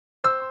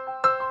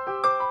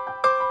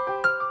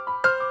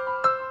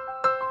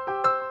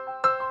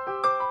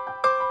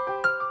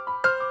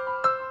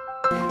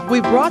We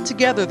brought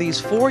together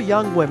these 4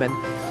 young women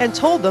and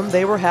told them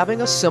they were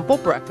having a simple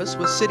breakfast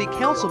with City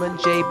Councilman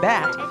Jay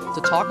Batt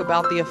to talk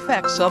about the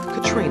effects of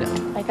Katrina.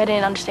 Like, I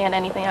didn't understand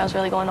anything that was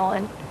really going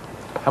on.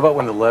 How about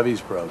when the levees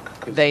broke?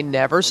 They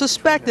never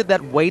suspected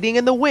that waiting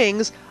in the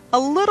wings, a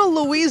little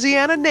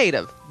Louisiana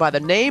native by the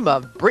name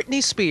of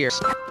Britney Spears.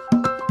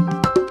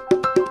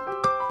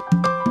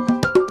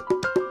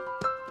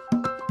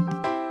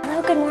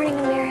 Hello, good morning,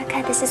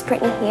 America. This is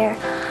Britney here.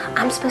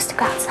 I'm supposed to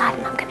go outside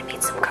and I'm going to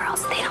meet some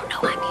girls. They don't know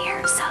I'm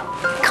here, so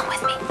come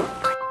with me.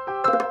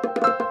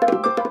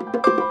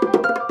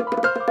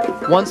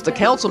 Once the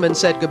councilman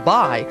said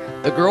goodbye,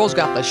 the girls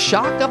got the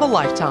shock of a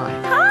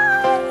lifetime.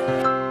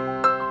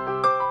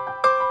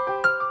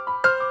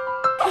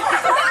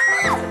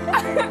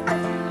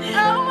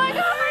 Oh my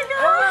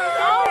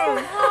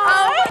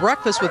God!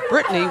 Breakfast with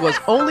Britney was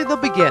only the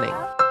beginning.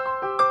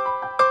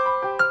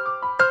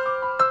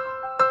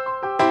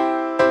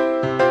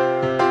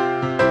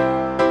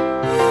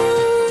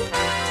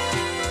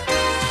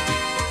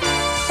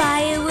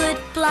 Firewood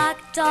block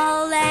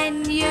doll,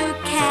 and you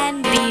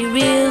can be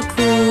real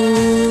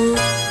cool.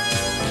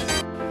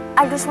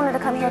 I just wanted to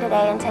come here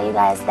today and tell you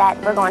guys that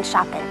we're going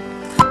shopping.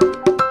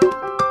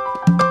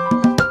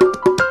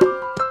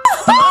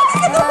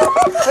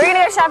 We're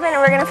gonna go shopping and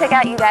we're gonna pick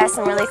out you guys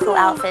some really cool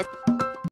outfits.